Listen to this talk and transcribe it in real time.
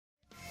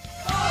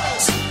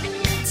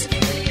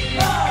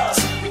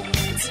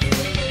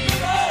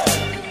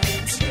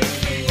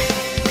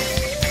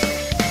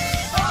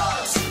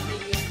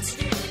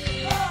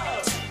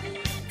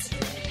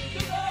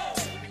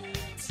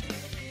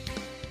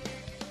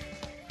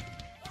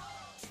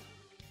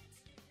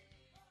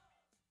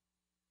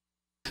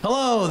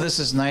Hello, this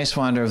is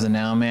Niswander of the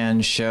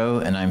NOWMAN Show,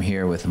 and I'm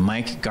here with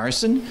Mike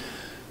Garson,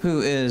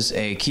 who is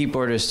a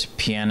keyboardist,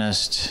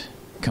 pianist,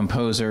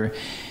 composer,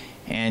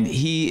 and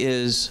he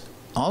is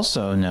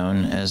also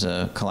known as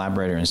a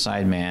collaborator and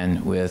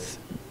sideman with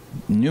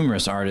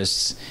numerous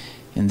artists.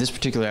 In this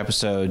particular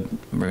episode,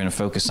 we're going to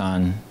focus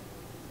on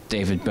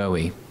David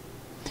Bowie.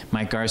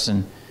 Mike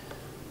Garson,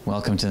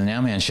 welcome to the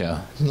NOWMAN Show.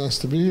 Nice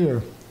to be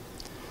here.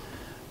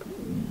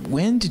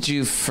 When did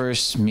you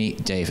first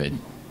meet David?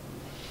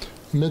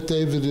 I met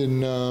David in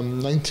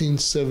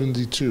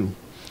 1972.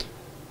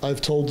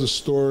 I've told this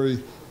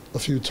story a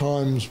few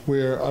times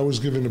where I was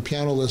giving a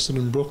piano lesson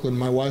in Brooklyn.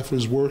 My wife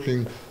was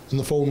working and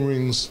the phone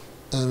rings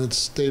and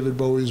it's David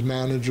Bowie's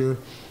manager,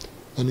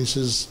 and he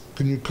says,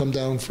 can you come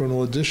down for an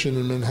audition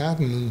in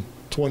Manhattan in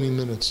 20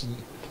 minutes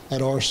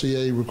at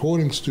RCA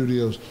Recording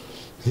Studios?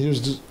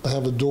 I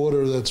have a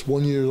daughter that's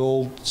 1 year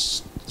old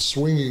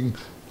swinging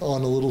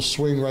on a little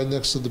swing right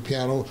next to the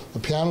piano, a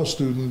piano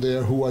student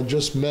there who I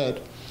just met,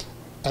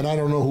 and I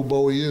don't know who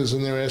Bowie is,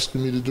 and they're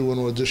asking me to do an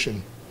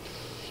audition.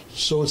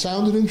 So it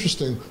sounded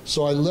interesting.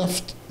 So I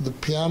left the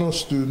piano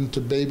student to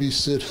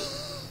babysit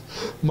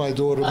my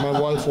daughter. My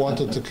wife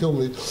wanted to kill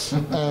me,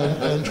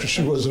 and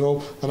she wasn't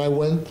home. And I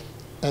went,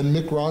 and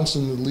Mick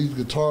Ronson, the lead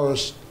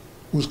guitarist,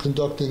 was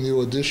conducting the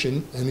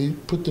audition, and he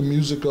put the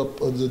music up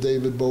of the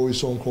David Bowie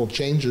song called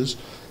Changes,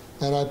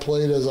 and I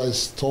played, as I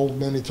told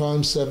many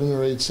times, 7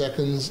 or 8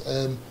 seconds,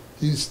 and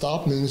he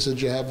stopped me and he said,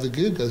 you have the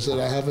gig? I said,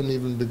 I haven't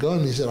even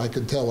begun. He said, I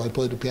can tell. I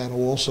played the piano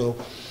also.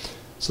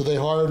 So they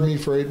hired me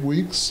for 8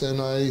 weeks,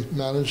 and I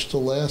managed to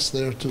last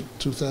there to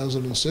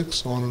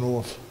 2006, on and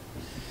off.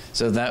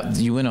 So that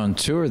you went on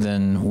tour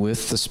then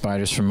with the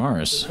Spiders from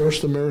Mars. The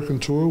first American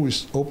tour, we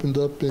opened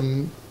up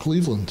in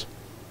Cleveland.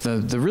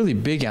 The really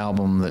big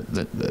album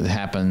that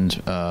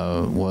happened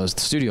was the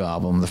studio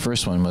album. The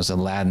first one was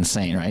Aladdin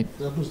Sane, right?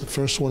 That was the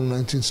first one in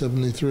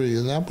 1973,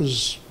 and that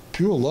was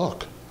pure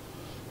luck.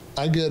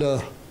 I get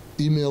a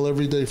email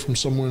every day from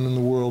somewhere in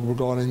the world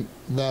regarding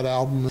that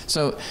album.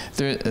 So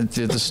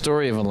the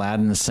story of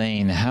Aladdin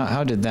Sane,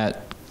 how did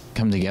that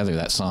come together,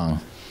 that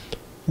song?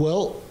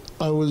 Well,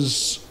 I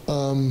was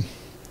in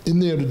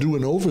there to do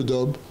an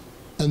overdub,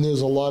 and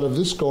there's a lot of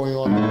this going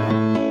on.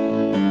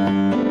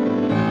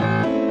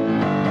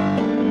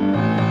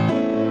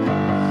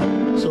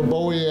 So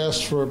Bowie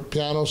asked for a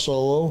piano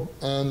solo,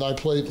 and I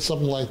played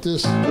something like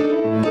this.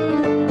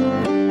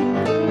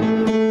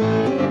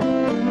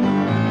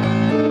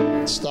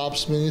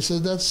 Stops me and he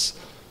said, that's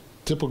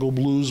typical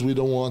blues, we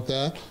don't want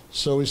that.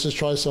 So he says,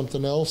 try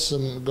something else,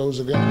 and it goes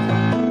again.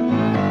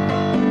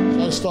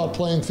 So I start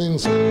playing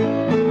things.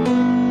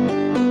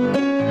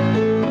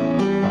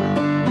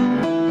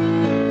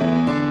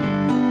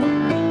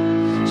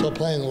 So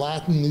playing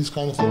Latin, these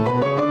kind of things.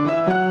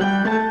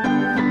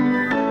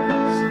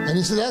 And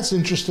he said, that's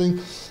interesting.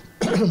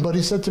 But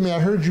he said to me, I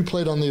heard you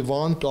played on the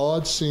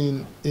avant-garde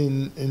scene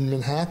in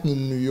Manhattan,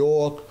 in New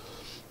York,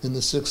 in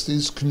the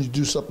 60s. Can you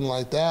do something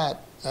like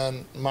that?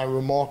 And my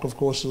remark, of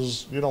course,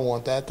 is, you don't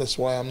want that. That's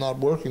why I'm not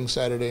working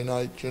Saturday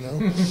night, you know.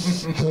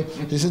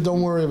 He said,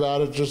 don't worry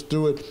about it. Just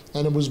do it.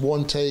 And it was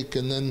one take,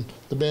 and then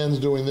the band's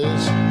doing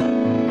this.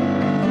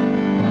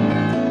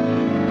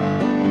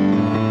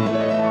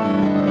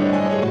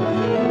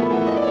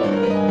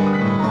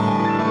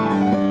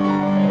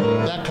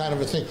 That kind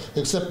of a thing.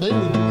 Except they were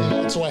doing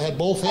that, so I had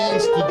both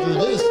hands to do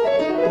this.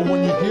 But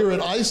when you hear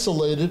it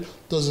isolated,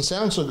 it doesn't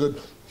sound so good.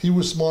 He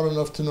was smart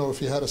enough to know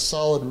if you had a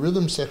solid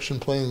rhythm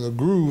section playing a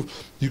groove,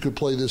 you could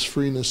play this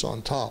freeness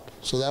on top.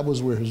 So that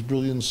was where his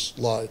brilliance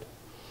lied.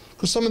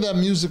 Because some of that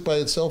music by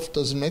itself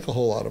doesn't make a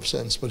whole lot of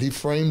sense, but he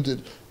framed it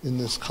in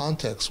this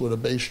context with a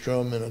bass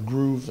drum and a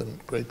groove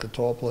and great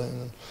guitar playing,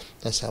 and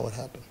that's how it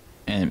happened.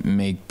 And it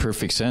made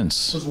perfect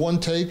sense. It was one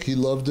take, he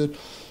loved it.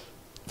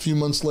 A few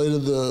months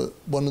later,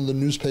 one of the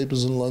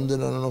newspapers in London,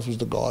 I don't know if it was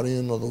The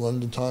Guardian or the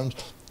London Times,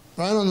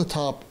 right on the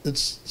top, it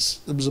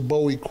was a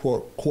Bowie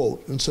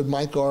quote, and said,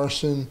 Mike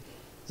Garson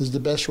is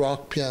the best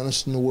rock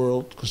pianist in the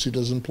world because he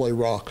doesn't play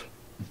rock.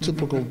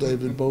 Typical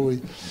David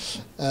Bowie.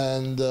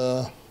 And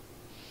I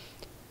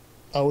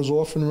was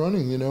off and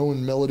running, you know,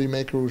 in Melody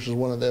Maker, which is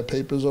one of their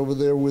papers over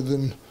there,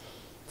 within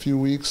a few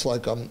weeks,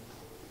 like I'm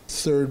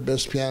third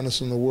best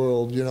pianist in the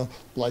world, you know.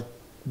 Like,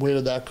 where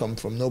did that come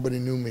from? Nobody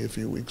knew me a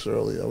few weeks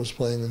earlier. I was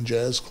playing in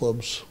jazz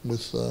clubs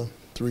with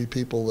 3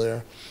 people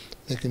there,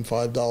 making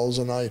 $5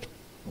 a night.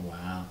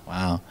 Wow,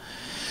 wow.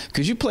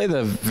 Could you play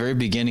the very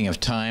beginning of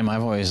Time?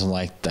 I've always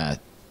liked that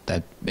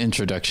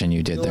introduction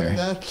you did there.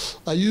 That?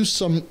 I used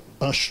some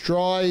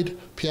stride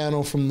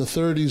piano from the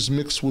 30s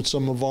mixed with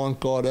some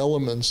avant-garde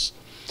elements,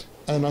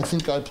 and I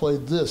think I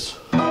played this.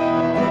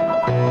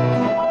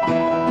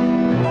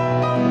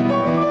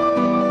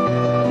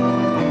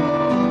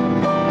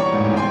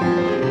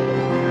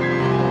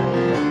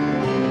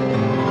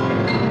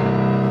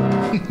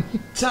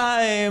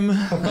 Time.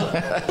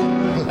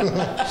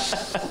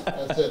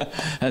 That's it.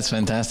 That's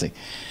fantastic.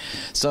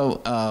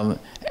 So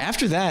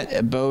after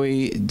that,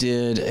 Bowie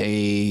did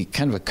a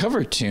kind of a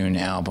cover tune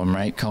album,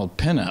 right, called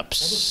Pinups. That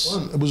was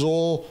fun. It was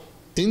all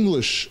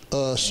English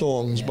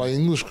songs by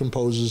English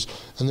composers,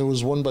 and there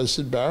was one by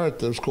Syd Barrett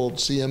that was called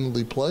See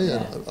Emily Play,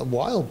 and a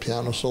wild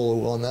piano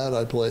solo on that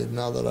I played,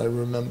 now that I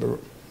remember.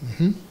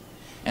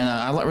 And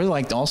I really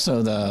liked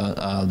also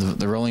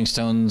the Rolling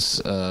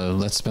Stones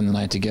Let's Spend the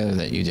Night Together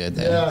that you did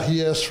there. Yeah,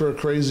 he asked for a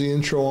crazy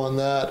intro on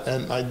that,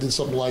 and I did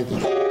something like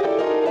that.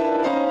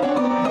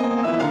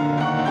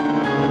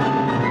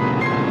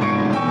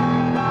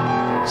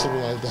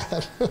 Something like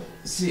that.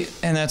 See,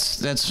 and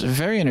that's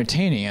very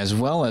entertaining, as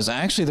well as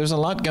actually there's a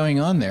lot going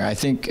on there. I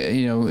think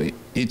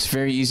it's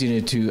very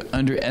easy to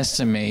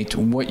underestimate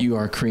what you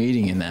are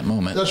creating in that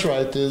moment. That's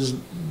right. There's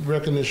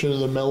recognition of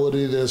the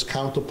melody. There's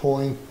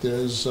counterpoint.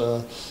 There's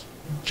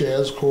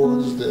jazz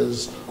chords.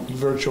 There's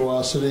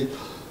virtuosity.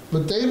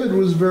 But David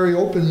was very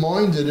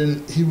open-minded,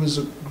 and he was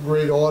a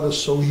great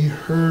artist, so he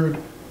heard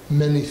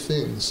many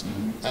things,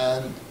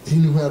 and he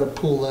knew how to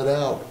pull that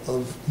out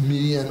of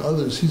me and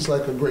others. He's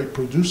like a great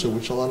producer,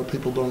 which a lot of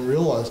people don't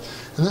realize,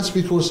 and that's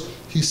because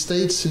he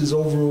states his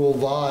overall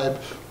vibe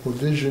or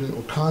vision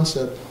or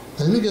concept,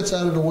 and then he gets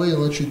out of the way and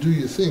lets you do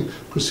your thing,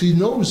 because he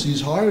knows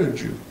he's hired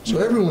you. So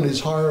everyone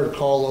he's hired,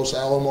 Carlos,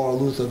 Alomar,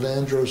 Luther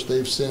Vandross,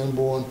 Dave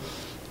Sanborn,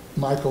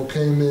 Michael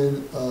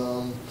Kamen,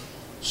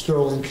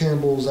 Sterling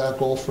Campbell, Zach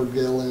Alford,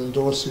 Galen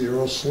Dorsey,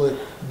 Earl Slick,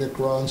 Mick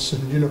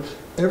Ronson,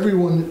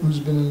 everyone who's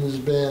been in this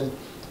band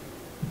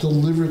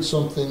delivered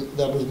something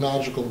that was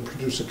magical.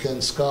 Producer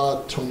Ken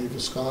Scott, Tony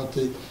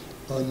Visconti,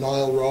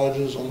 Nile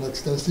Rodgers on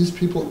Let's Dance. These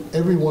people,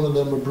 every one of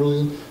them are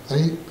brilliant,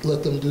 and he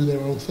let them do their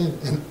own thing,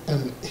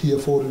 and he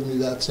afforded me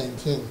that same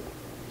thing.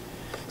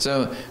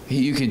 So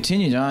you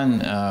continued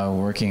on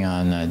working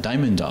on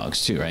Diamond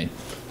Dogs too, right?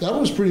 That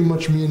was pretty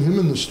much me and him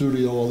in the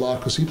studio a lot,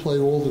 because he played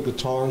all the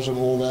guitars and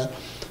all that.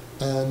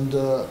 And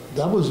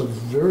that was a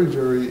very,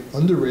 very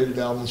underrated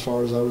album as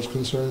far as I was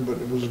concerned, but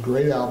it was a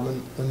great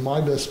album. And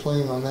my best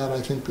playing on that, I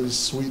think, is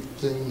Sweet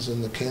Things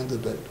and The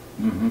Candidate.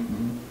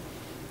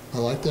 I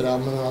like that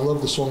album, and I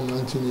love the song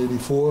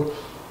 1984.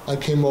 I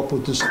came up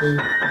with this thing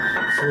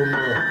from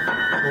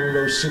one of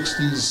those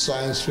 60s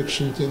science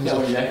fiction things,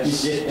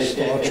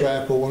 Star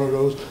Trek or one of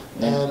those,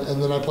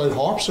 and then I played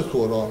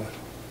harpsichord on it.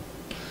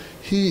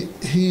 He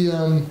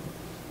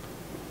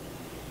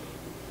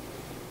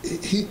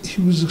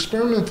was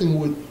experimenting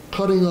with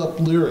cutting up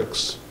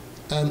lyrics,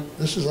 and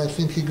this is, I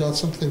think, he got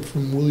something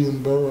from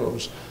William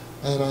Burroughs,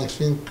 and I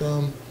think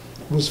it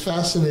was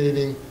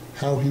fascinating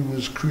how he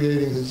was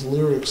creating his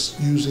lyrics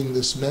using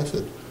this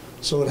method.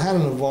 So it had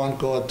an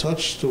avant-garde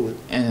touch to it.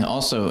 And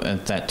also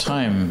at that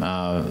time,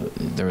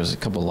 there was a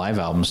couple of live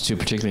albums too,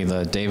 particularly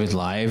the David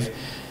Live.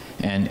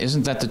 And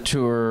isn't that the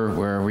tour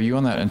were you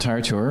on that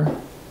entire tour?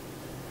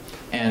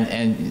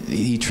 And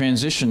he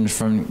transitioned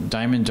from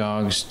Diamond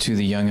Dogs to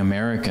the Young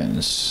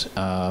Americans,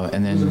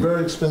 and then it was a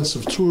very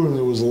expensive tour, and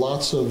there was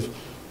lots of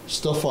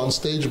stuff on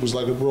stage. It was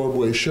like a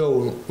Broadway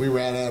show, and we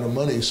ran out of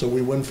money, so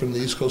we went from the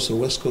East Coast to the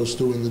West Coast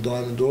doing the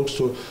Diamond Dogs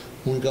tour.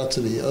 When we got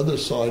to the other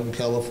side in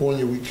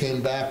California, we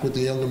came back with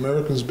the Young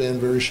Americans band,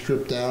 very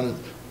stripped down, and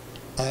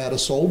I had a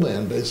soul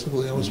band,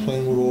 basically. I was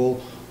playing with all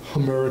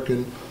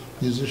American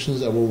musicians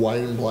that were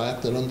white and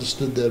black that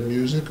understood their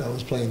music. I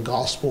was playing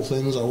gospel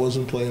things. I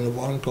wasn't playing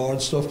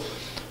avant-garde stuff.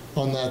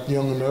 On that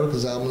Young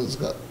Americans album,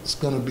 It's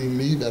Gonna Be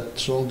Me. That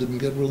song didn't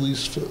get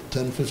released for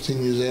 10,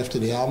 15 years after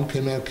the album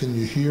came out. Can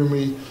You Hear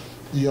Me?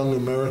 The Young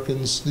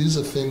Americans. These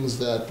are things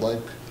that,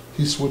 like,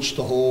 he switched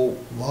the whole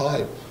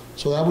vibe.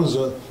 So that was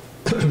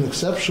an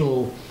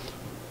exceptional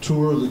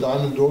tour. The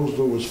Diamond Dogs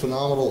tour was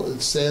phenomenal.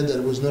 It's sad that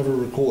it was never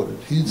recorded.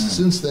 He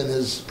since then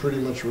has pretty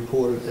much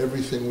recorded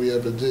everything we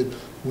ever did.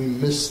 We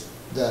missed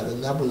that,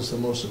 and that was the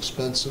most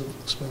expensive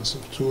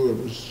tour. It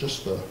was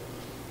just a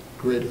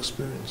great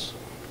experience.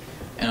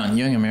 And on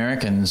Young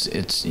Americans,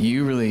 it's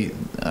you really,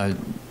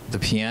 the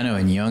piano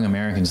in Young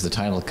Americans, the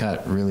title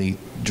cut, really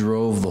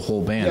drove the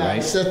whole band, right? Yeah, I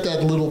set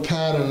that little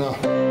pattern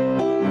up.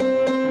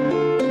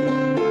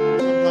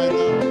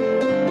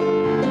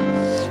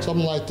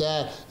 Something like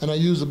that, and I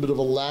used a bit of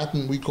a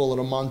Latin, we call it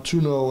a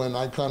montuno, and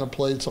I kind of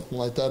played something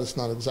like that. It's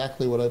not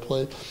exactly what I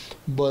played,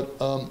 but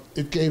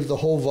it gave the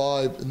whole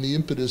vibe and the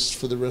impetus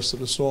for the rest of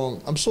the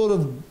song. I'm sort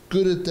of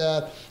good at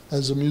that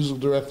as a musical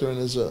director and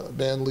as a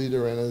band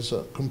leader and as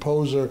a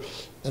composer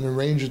and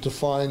arranger, to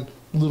find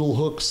little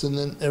hooks, and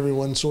then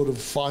everyone sort of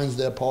finds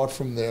their part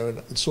from there,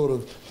 and it's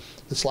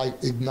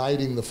like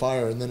igniting the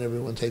fire, and then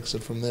everyone takes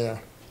it from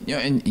there. Yeah,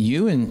 and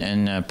you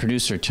and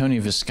producer Tony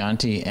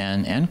Visconti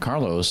and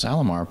Carlos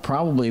Alomar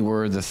probably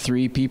were the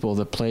three people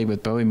that played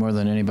with Bowie more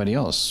than anybody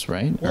else,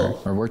 right?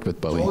 Well, or worked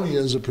with Bowie. Tony,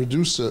 as a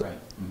producer, right.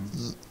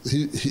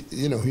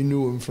 he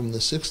knew him from the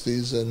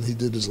 '60s, and he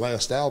did his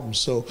last album.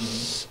 So,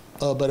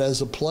 but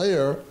as a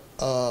player,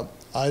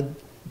 I've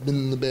been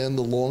in the band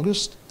the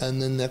longest,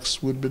 and then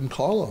next would have been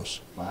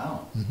Carlos.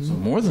 Wow, so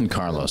more than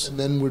Carlos. And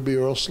then would be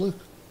Earl Slick.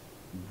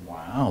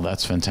 Wow,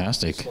 that's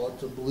fantastic. It's hard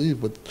to believe,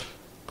 but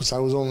because I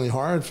was only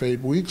hired for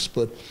 8 weeks,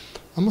 but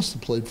I must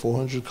have played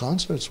 400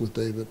 concerts with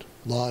David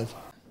live.